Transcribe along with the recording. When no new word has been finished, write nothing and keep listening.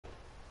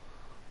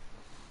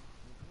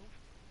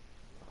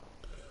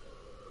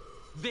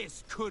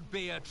This could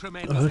be a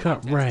tremendous look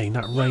at that rain.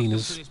 That rain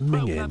is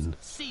minging.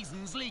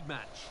 Season's league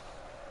match.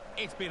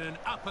 It's been an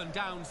up and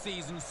down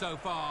season so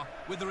far.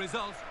 With the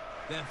result,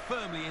 they're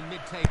firmly in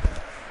mid-table.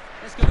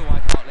 Let's go to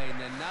White Hart Lane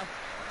then now.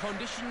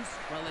 Conditions,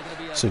 well, they're going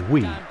to be. So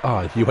we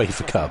are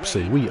UEFA Cup.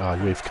 So we are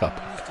UEFA Cup.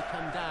 To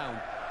come down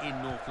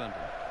in North London.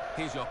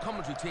 Here's your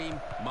commentary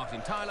team: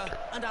 Martin Tyler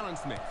and Alan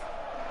Smith.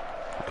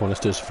 Come on, let's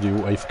do this for the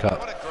UEFA Cup.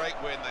 What a great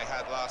win they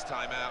had last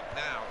time out.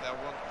 Now they'll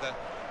want to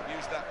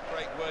use that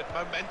great word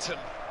momentum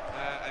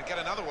and get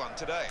another one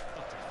today.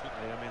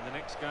 Definitely. I mean, the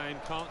next game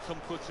can't come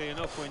quickly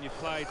enough when you've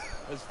played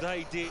as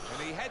they did.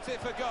 And he heads it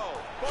for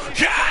goal.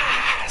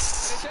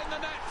 Yes! It's in the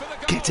net for the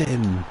goal. Get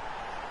in.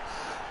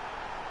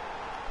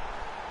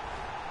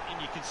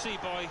 And you can see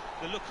by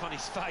the look on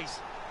his face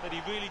that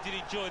he really did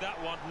enjoy that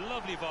one.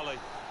 Lovely volley.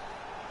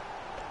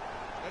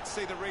 Let's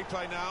see the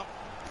replay now.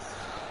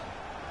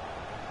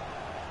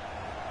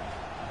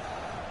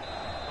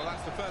 Well,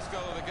 that's the first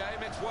goal of the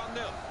game. It's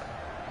 1-0.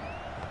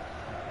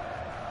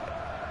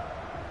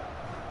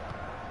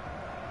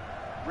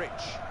 Rich.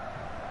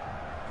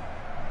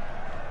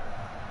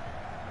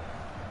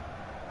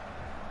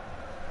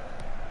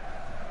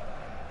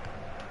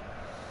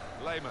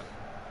 Lehman.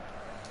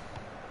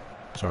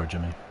 Sorry,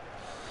 Jimmy.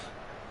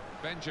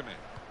 Benjamin.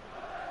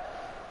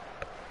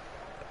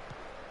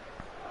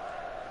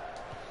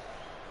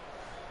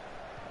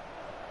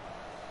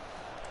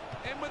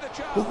 In with a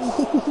chance.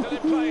 Still in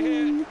play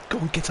here. Go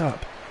on, get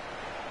up.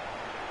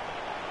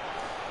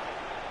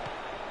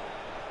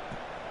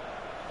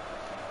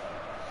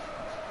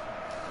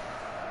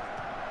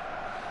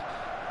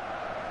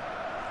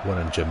 Well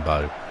done,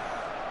 Jimbo.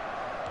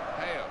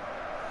 Hale.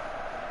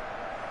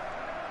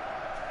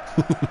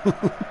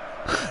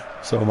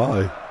 So am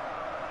I.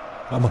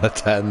 I'm on a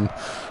 10.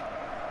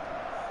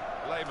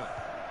 Lehman.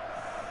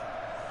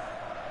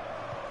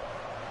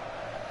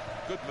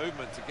 Good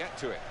movement to get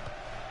to it.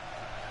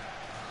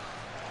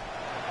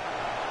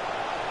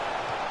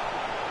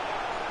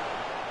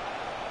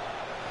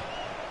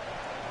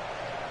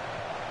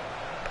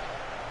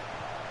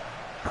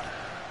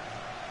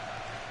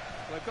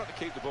 They've got to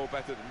keep the ball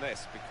better than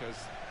this because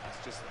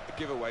it's just a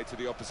giveaway to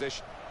the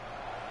opposition.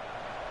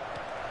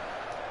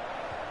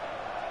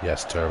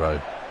 Yes, Turbo.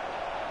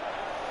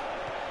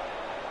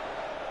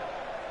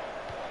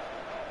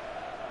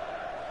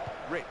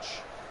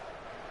 Rich.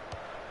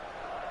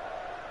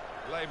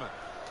 Lehman.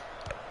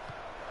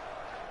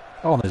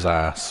 On his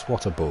ass.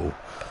 What a ball.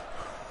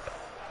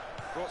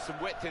 Brought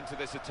some width into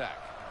this attack.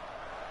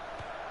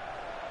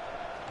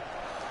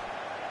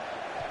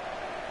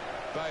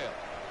 Bale.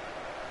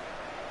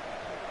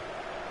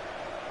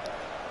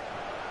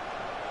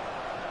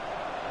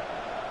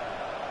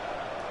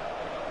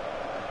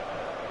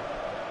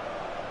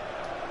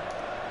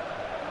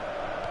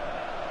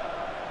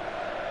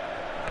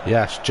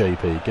 Yes,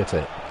 JP, get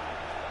it.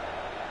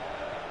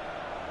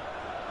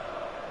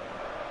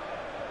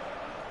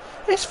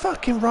 It's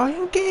fucking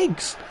Ryan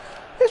Giggs.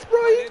 It's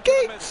Ryan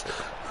Giggs.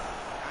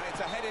 And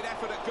it's a headed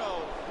effort at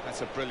goal.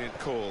 That's a brilliant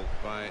call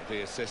by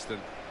the assistant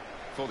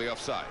for the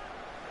offside.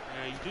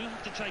 Yeah, you do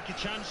have to take a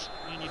chance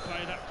when you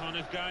play that kind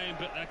of game,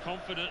 but they're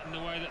confident in the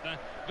way that they're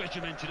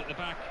regimented at the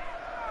back.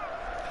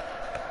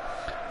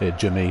 Here,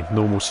 Jimmy,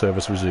 normal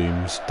service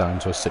resumes down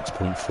to a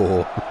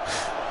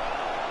 6.4.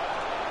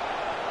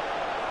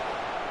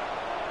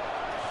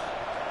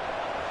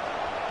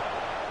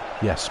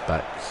 Yes,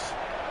 Bex.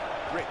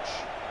 Rich.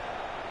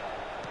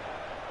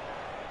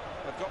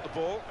 They've got the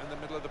ball in the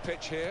middle of the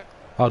pitch here.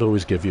 I'd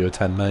always give you a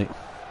 10, mate.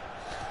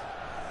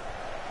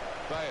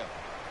 Bale.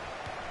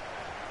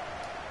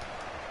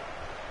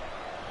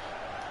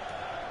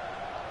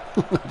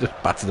 Just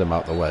battered him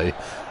out the way. The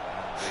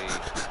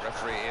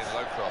referee Ian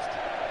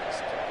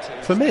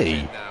Lowcroft. For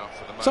me?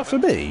 Is that for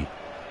me?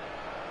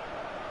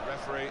 The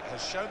referee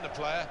has shown the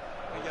player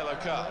a yellow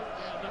card.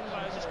 The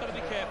players just got to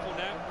be careful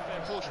now. Their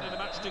portion of the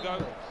match to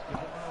go.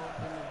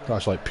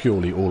 That's like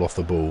purely all off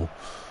the ball. Well,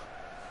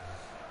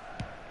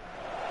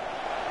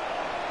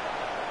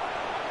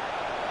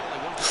 they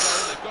want a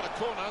goal. They've got a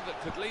corner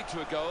that could lead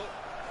to a goal.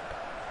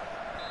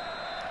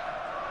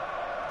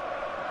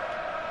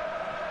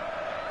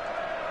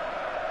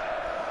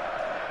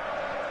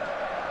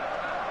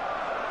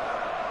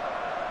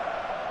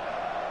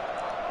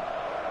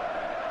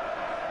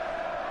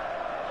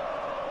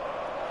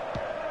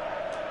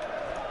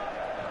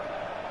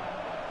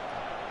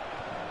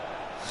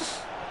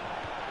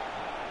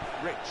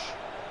 Rich.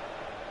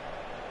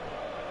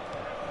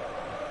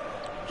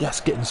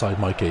 Yes, get inside,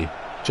 Mikey.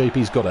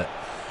 JP's got it.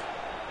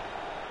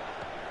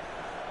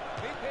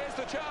 Here's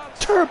the chance.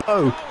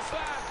 Turbo! Goal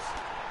stands.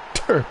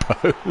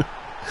 Turbo!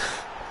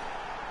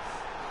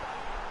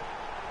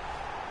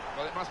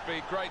 Well, it must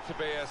be great to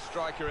be a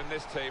striker in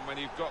this team when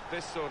you've got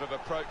this sort of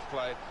approach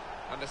play,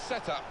 and the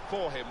setup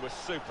for him was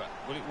super.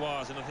 Well, it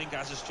was, and I think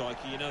as a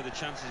striker, you know the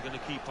chance is going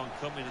to keep on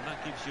coming, and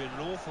that gives you an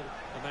awful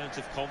amount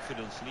of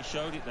confidence, and he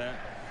showed it there.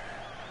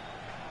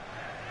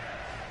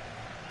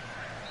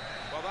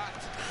 Well, that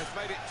has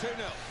made it 2-0.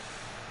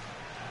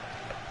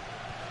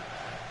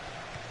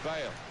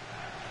 Bale.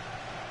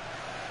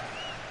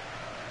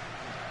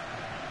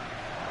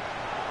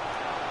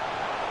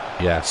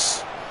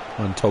 Yes.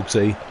 And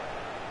Togsy.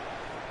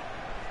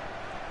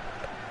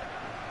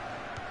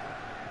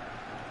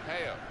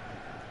 Hale.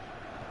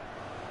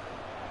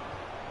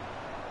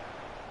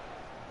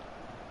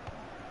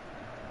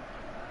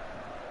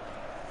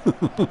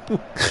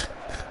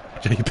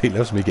 JP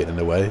loves me getting in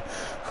the way.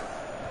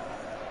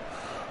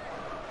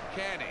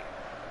 Kearney.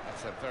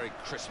 That's a very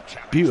crisp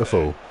challenge.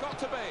 Beautiful. There. Got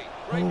to be.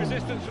 Great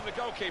resistance from the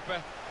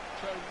goalkeeper.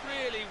 To a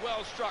really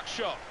well struck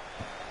shot.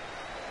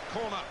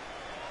 Corner.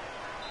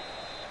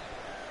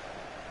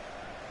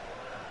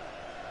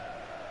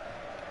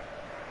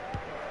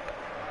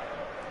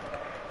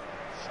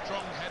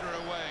 Strong header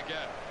away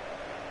again.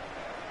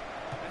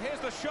 And here's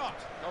the shot.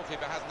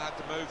 Goalkeeper hasn't had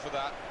to move for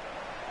that.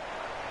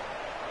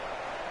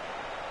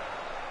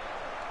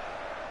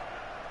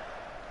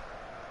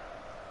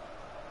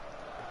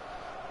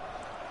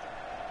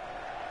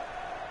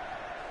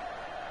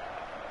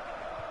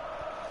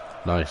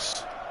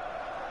 Nice.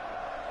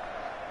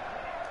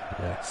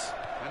 Yes.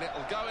 And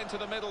it'll go into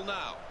the middle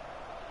now.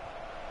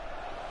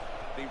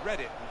 He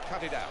read it and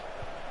cut it out.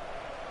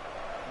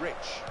 Rich.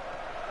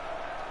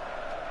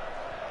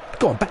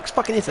 Go on, Bex,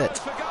 fucking hit it. Goes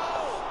for goal.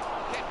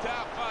 Kicked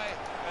out by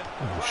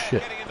a player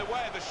shit. getting in the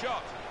way of the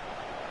shot.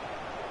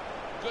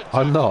 Good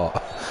I'm tackle.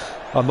 not.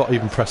 I'm not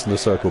even pressing the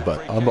circle,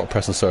 but I'm not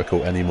pressing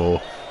circle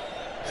anymore.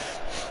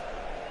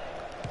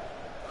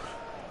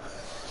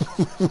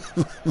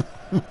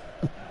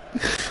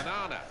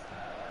 Banana.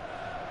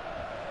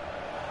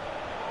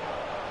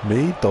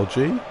 Me,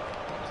 dodgy. Comes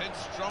in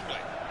strongly.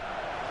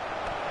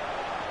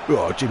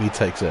 Oh, Jimmy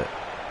takes it.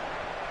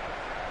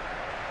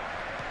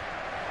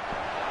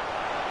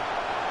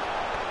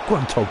 Go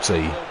on, Togsy. Will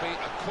be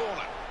a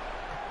corner.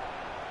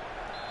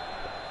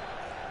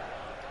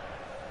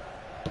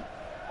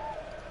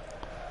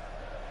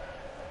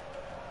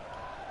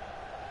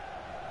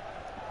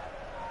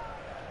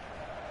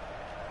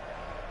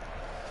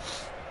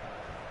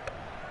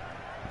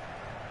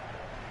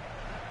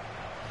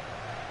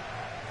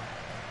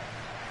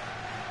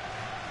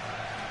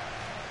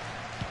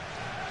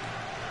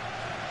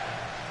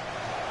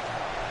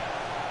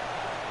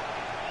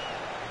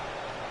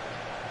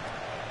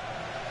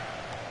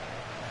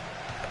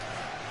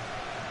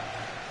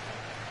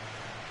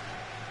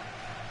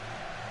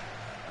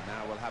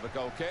 Now we'll have a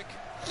goal kick.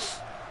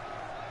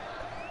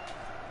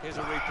 Here's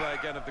a replay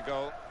again of the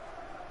goal.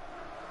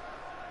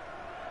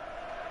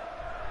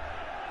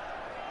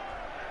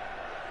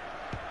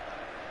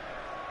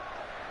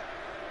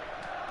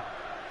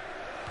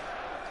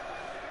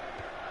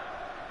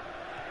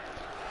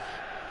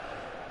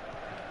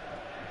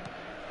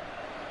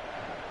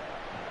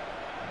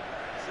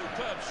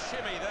 Superb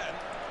shimmy then.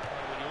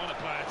 When you want a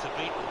player to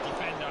beat the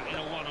defender in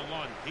a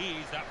one-on-one,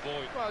 he's that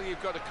boy. Well,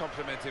 you've got to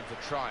compliment him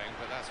for trying,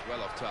 but that's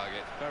well off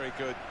target. Very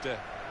good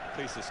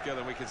piece of skill,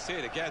 and we can see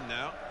it again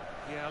now.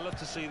 Yeah, I love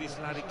to see this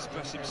lad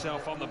express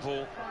himself on the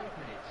ball.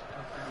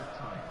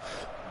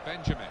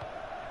 Benjamin.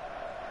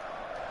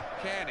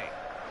 Kearney.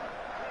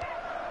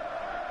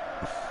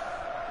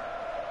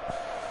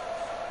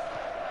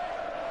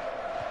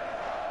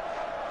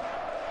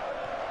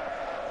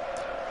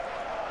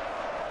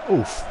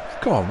 Oof.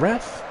 Go on,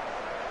 ref.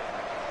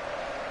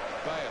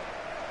 Bale.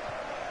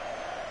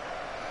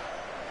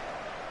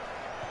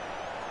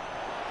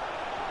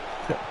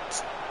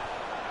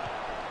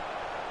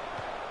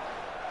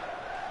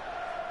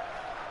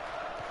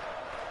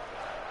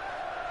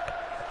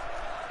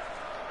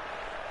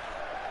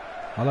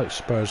 I like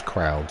Spurs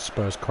crowd.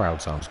 Spurs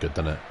crowd sounds good,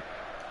 doesn't it?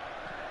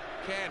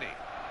 Kearney.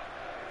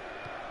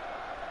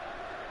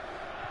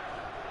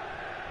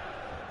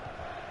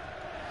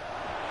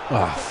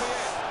 Ah,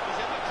 He's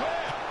in the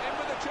clear. In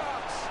with a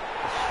chance.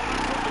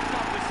 That's what we've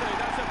come to see.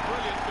 That's a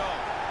brilliant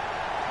goal.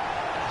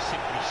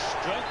 Simply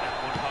stroked that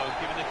one home,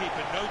 giving the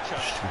keeper no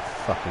chance.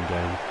 fucking game.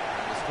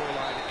 And the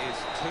scoreline is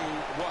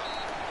 2-1. Well,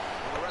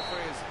 the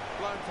referee has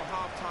blown for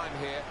half-time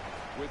here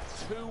with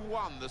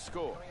 2-1 the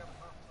score.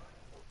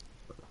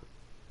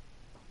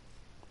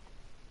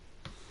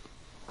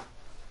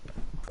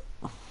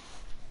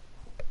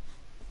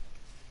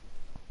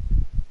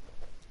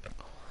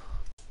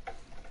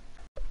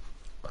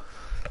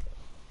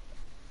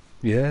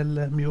 Yeah,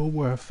 Lem, you're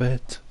worth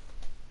it.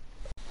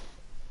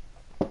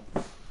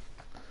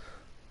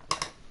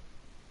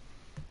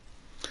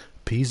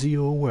 Peasy,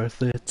 you're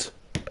worth it.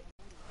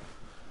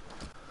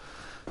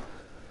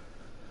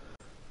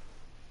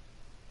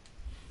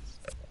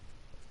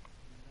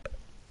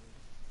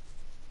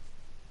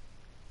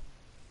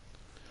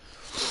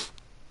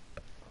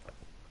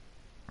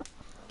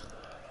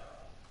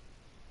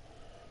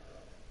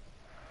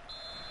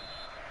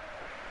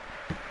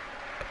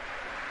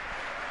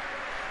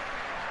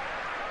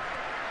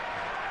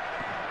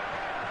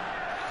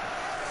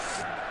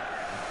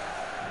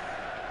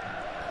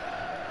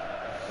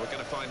 We're going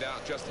to find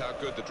out just how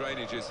good the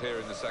drainage is here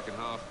in the second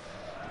half.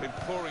 It's been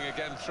pouring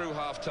again through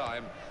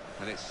half-time,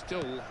 and it's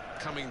still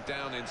coming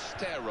down in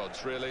stair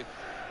rods, really,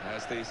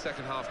 as the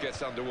second half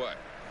gets underway.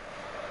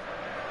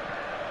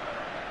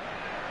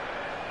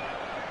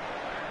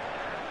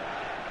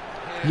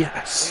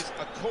 Yes. Is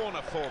a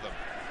corner for them.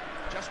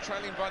 Just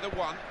trailing by the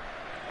one.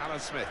 Alan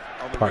Smith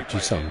on the Park, you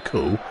replay. sound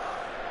cool.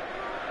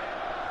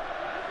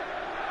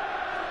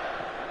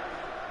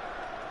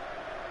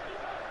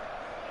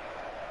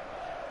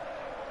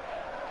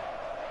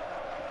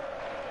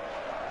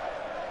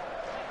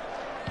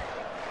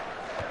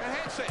 And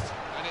hits it.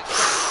 And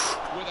it's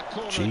with a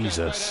corner.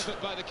 Jesus. Great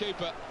effort by the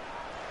keeper.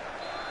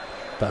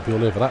 Better be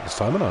all over that this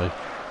time, haven't I?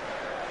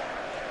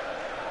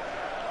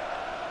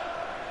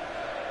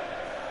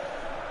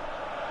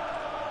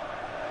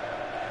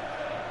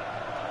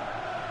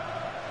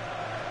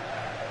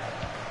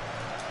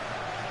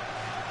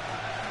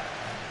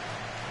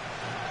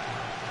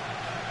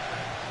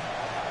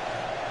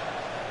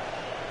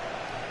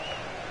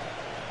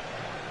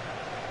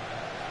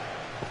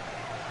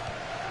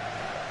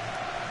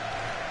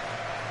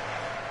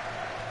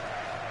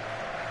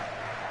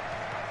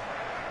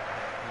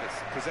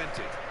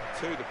 Presented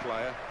to the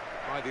player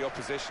by the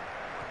opposition.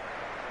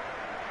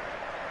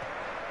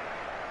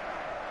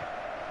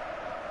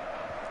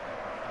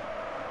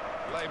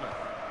 Lehmann.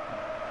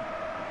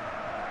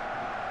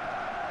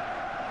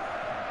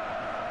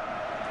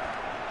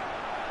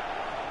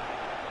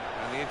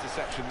 And the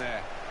interception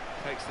there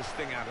takes the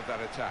sting out of that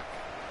attack.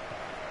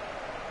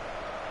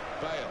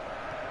 Bale.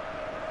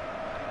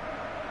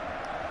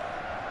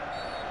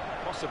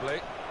 Possibly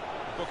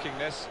booking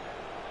this.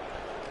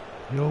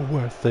 You're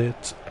worth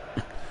it.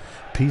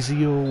 Peasy,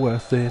 you're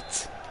worth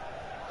it.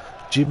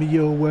 Jimmy,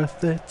 you're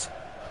worth it.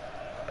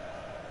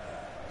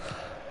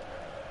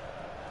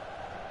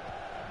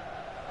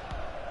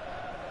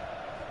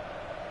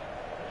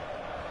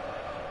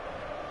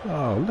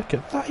 Oh, look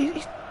at that.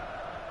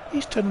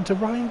 He's turned into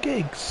Ryan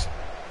Giggs.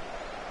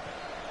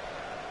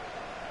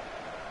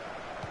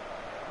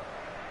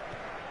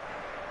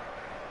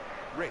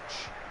 Rich.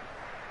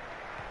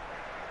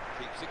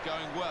 Keeps it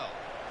going well.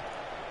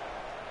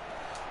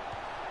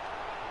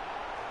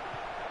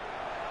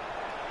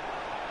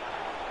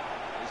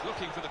 He's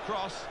looking for the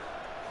cross.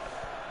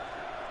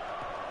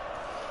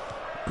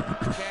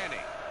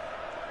 Kearney.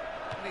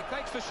 And he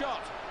takes the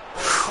shot.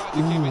 He tried to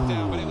keep it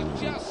down, but it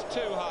was just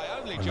too high,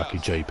 only just. Lucky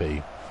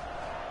JP.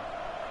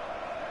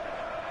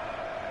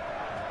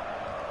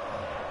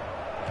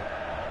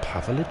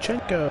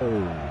 Pavlyuchenko.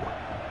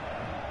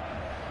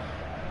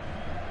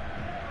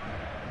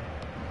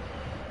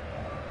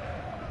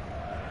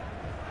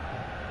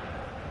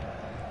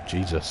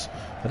 Jesus.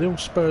 Are they all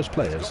Spurs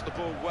players? He's got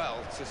the ball well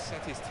to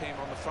set his team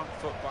on the front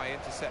foot by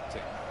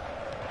intercepting.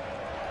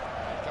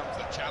 Here comes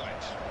the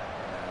challenge.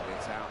 And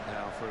it's out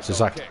now for a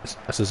goal kick.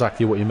 That's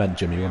exactly what you meant,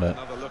 Jimmy, wasn't it?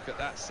 Another look at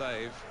that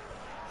save.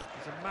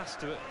 He's a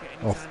master at getting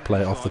his Off hand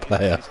play, in off the target,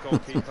 player. his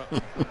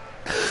goalkeeper.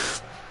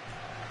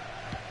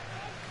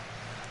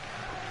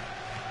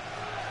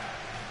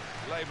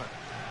 Lehmann.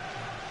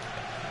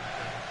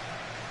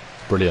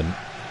 Brilliant.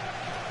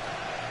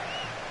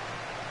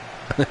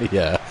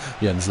 Yeah,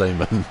 Jens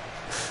Lehmann.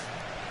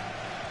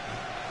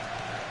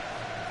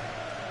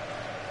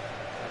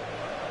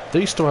 They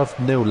used to have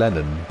Neil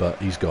Lennon, but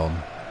he's gone.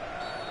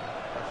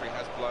 Referee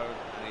has blown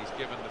and he's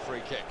given the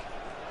free kick.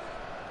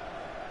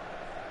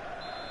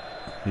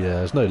 Yeah,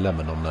 there's no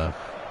Lemon on there.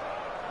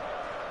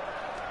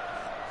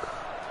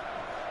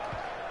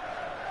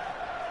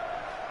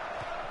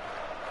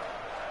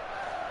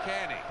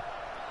 Kearney.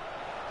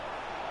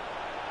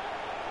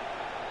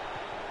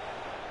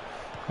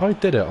 I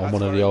did it on That's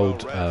one of the very well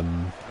old read.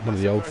 one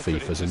of the old That's a very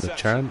good FIFAs in the interception.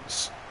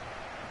 chance.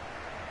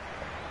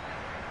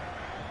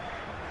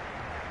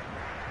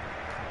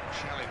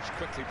 Challenged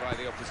quickly by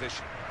the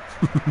opposition.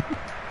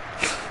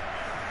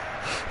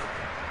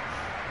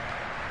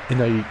 You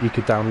know, you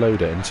could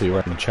download it into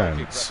your own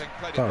chance.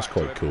 That's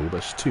quite cool, but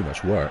it's too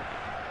much work.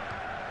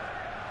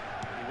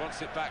 He wants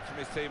it back from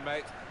his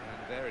teammate, and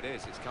there it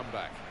is, it's come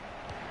back.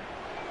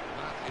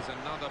 That is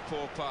another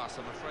poor pass.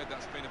 I'm afraid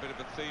that's been a bit of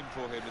a theme for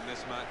him in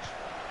this match.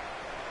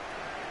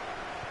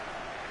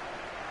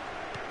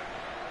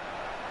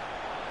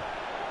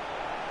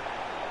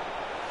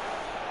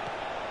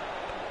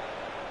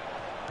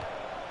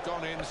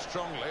 Gone in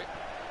strongly.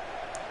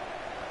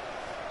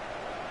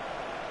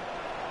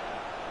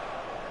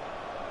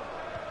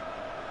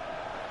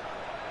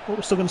 Oh,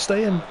 we're still going to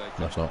stay in. They can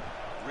No, it's not.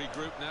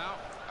 regroup now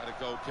at a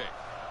goal kick.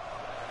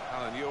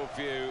 Alan, your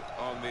view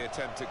on the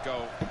attempt at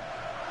goal?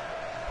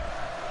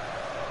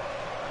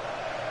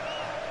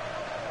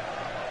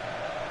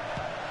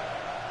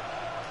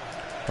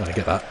 I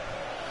get that.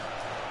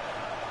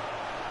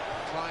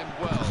 Climbed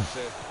well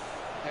to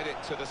head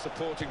it to the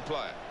supporting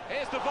player.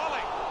 Here's the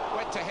volley.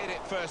 Went to hit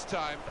it first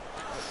time.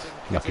 but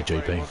didn't Lucky hit it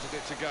where he JP. wanted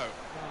it to go.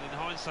 Well, in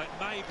hindsight,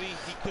 maybe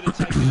he could have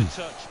taken a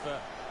touch,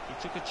 but he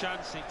took a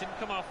chance and it didn't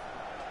come off.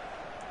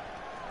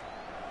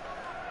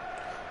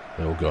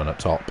 They're all going up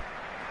top.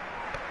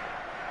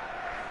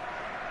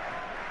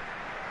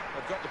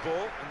 They've got the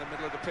ball in the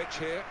middle of the pitch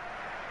here.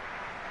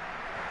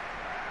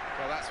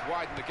 Well, that's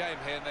widened the game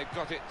here, and they've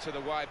got it to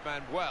the wide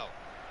man well.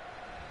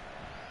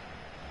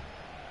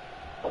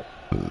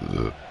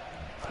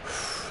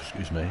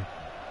 Excuse me.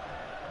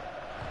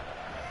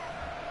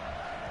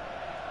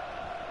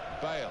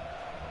 Bale.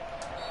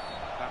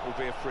 That will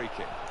be a free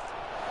kick.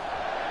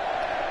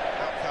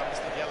 Out comes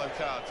the yellow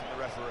card from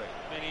the referee.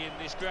 Many in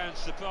this ground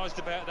surprised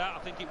about that. I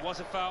think it was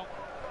a foul.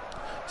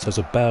 So it's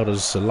about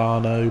as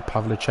Solano,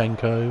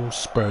 Pavlyuchenko,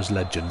 Spurs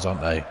legends,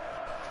 aren't they?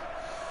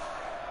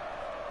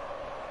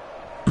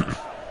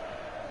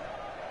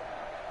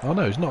 Oh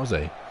no, he's not, is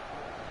he?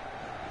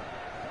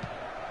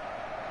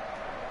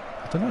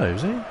 I don't know,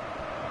 is he?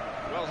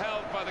 Well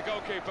held by the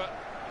goalkeeper.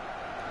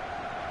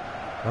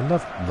 I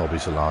love Nobby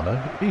Solano.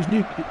 He's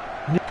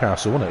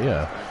Newcastle, isn't it?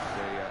 Yeah.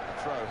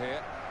 The throw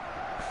here.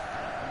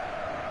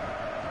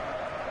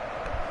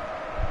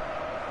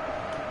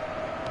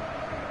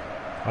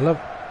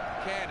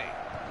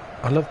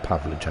 I love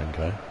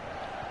Pavlyuchenko.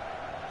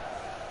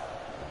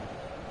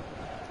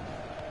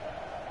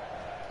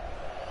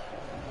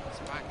 It's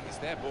back. It's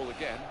their ball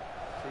again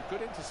through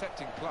good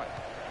intercepting play.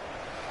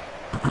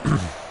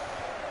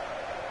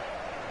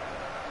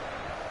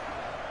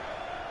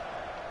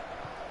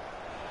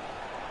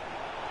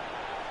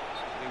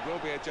 He will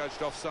be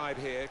adjudged offside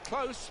here.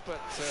 Close, but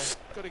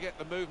got to get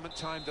the movement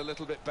timed a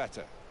little bit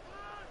better.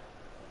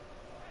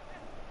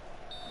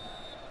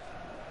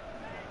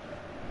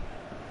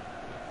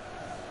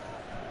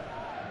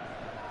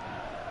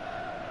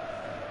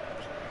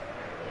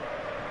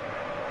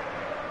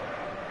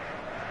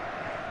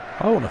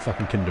 I want a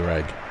fucking Kinder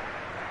Egg.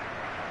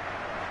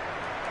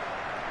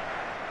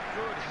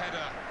 Good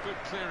header, good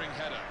clearing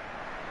header.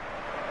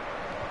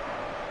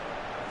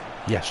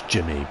 Yes,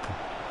 Jimmy.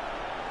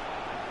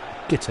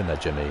 Get in there,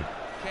 Jimmy.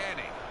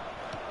 Kearney.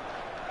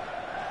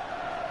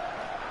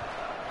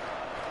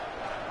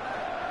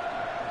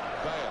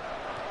 Bale.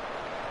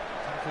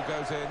 Tackle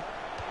goes in.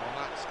 Well,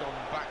 that's gone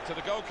back to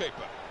the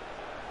goalkeeper.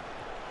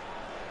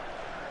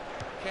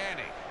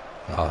 Kearney.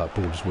 Ah, that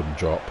ball just wouldn't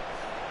drop.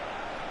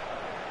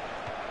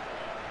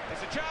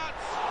 It's a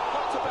chance.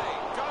 Got to be.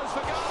 Goes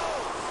for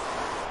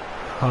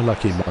goal.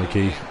 Unlucky,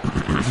 Mikey.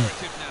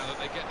 Imperative now that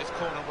they get this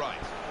corner right.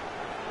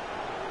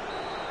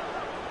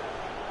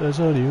 There's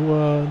only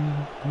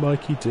one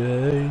Mikey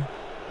Day.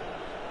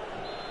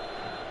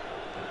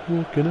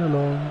 Walking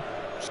along,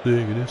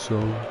 singing his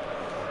song.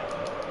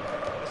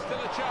 There's still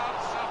a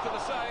chance after the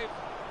save.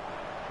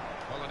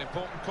 Well, an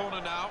important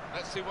corner now.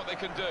 Let's see what they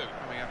can do.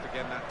 Coming up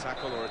again, that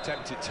tackle or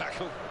attempted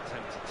tackle.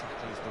 Attempted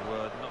tackle is the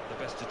word, not the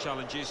best of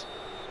challenges.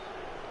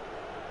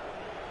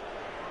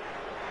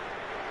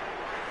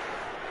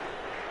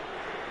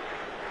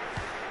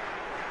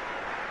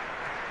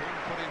 Being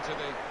put into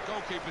the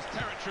goalkeeper's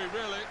territory,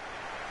 really.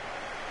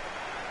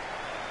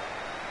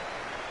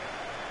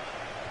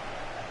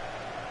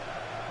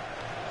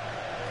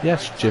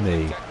 Yes, Great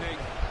Jimmy. tackling technique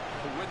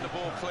to win the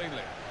ball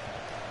cleanly.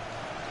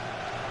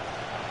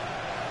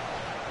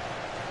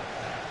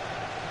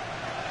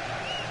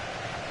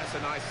 That's a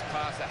nice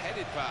pass, a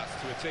headed pass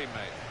to a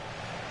teammate.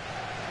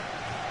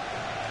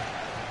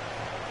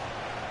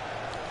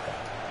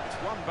 It's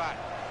one back.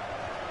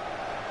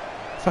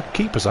 Fuck,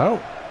 keeper's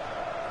out.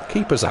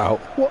 Keeper's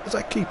out. What is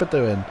that keeper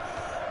doing?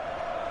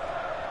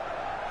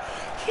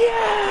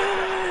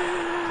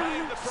 Yeah!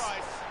 Paying the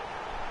price.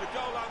 The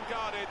goal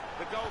unguarded,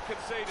 the goal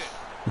conceded.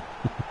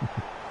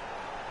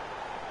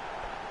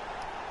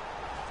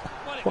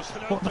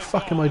 What the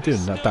fuck am I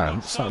doing? That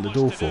dance? That looked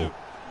awful.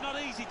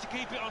 Not easy to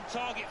keep it on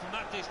target from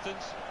that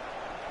distance.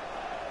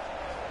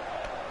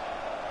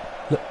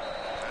 Look,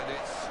 And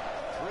it's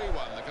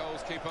 3-1. The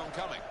goals keep on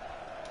coming.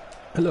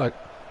 it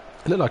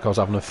looked like I was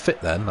having a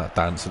fit then. That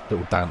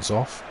little dance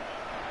off.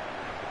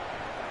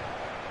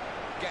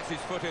 Gets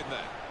his foot in there.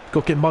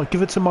 Got to get Mike.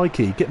 Give it to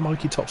Mikey. Get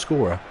Mikey top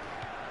scorer.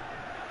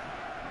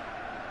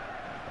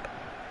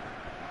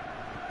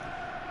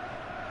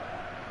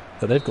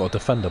 But they've got a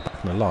defender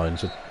back in the line.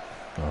 So,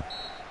 oh.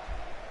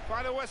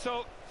 Final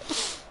whistle.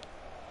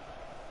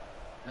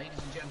 Ladies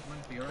and gentlemen,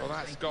 for your Well,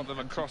 that's got them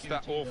across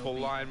that awful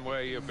line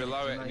where you're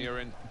below it and you're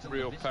in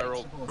real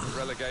peril, the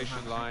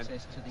relegation line.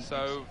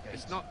 So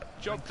it's not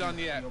job done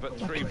yet, but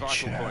 3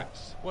 vital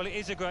points. Well, it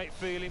is a great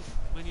feeling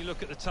when you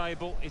look at the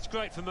table. It's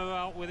great for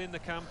morale within the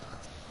camp.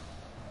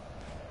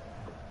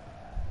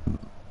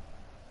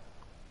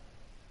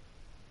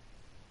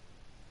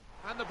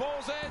 And the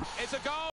ball's in. It's a goal.